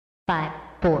5,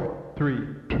 4, 3,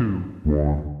 2,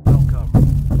 1. Welcome.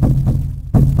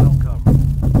 Welcome.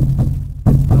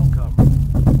 Welcome.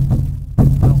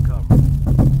 Welcome.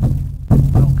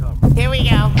 Welcome. Here we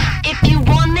go. If you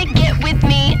wanna get with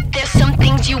me, there's some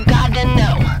things you gotta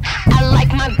know. I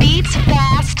like my beats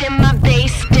fast and my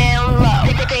bass down low.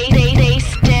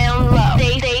 Bass down low.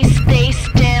 Bass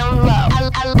down low. I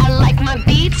like my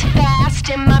beats fast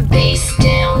and my bass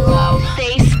down low.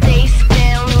 Bass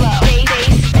down low.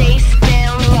 Bass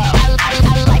down low.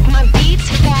 I like my beats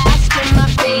fast and my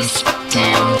bass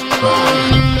down low.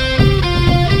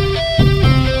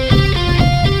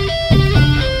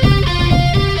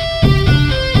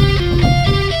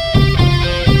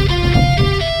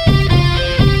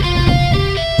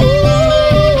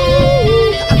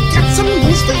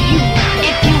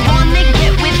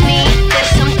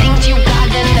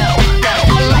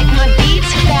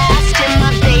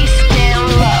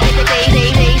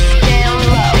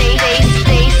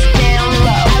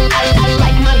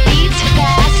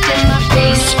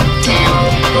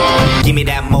 Give me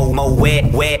that mo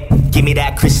wet. Give me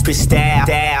that crisp style.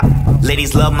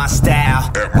 Ladies love my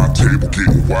style. At my table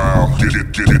getting wild. Get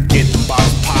them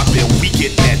bottles poppin'. We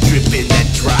get that drippin', that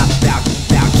drop.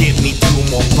 Now give me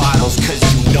 2 more bottles, cause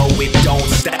you know it don't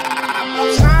stop.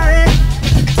 I'm sorry,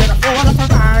 said I flew on a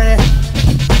Ferrari,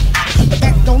 but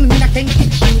that don't mean I can't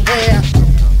get you there.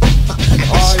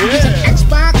 Oh yeah. An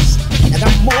Xbox, and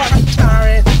I'm more than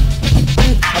sorry,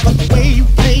 but the way you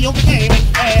play your game ain't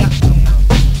fair.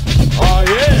 Oh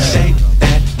yeah. Shake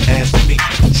that ass for me.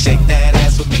 Shake that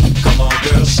ass for me. Come on,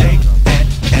 girl. Shake that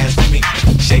ass for me.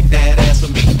 Shake that ass for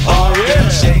me. Oh yeah.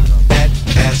 Shake that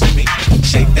ass for me.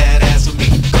 Shake that ass for me.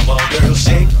 Come on, girl.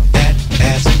 Shake that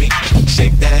ass for me.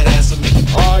 Shake that ass for me.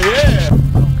 Oh yeah.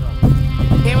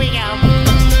 Here we go.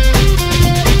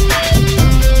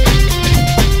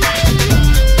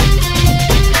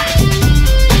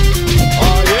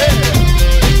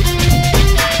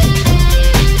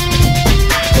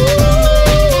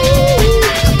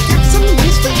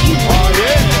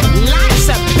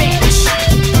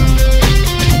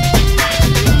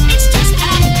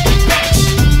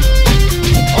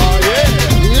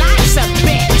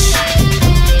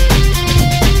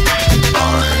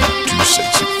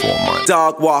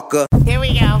 Dog walker. Here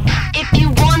we go. If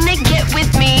you wanna get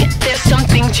with me, there's some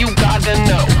things you gotta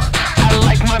know. I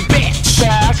like my bitch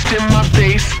fast and my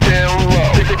bass down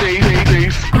low.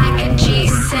 Bass. Like a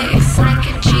G6, like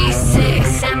a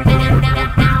G6.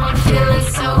 Now I'm feeling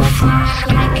so fly.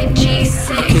 Like a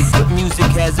G6. Okay, good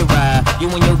music has arrived. You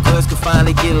and your girls can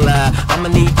finally get live. I'ma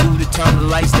need you to turn the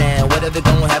lights down. Whatever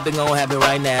gon' happen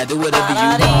right now. Do whatever you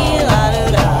want.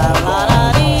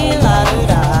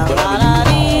 Whatever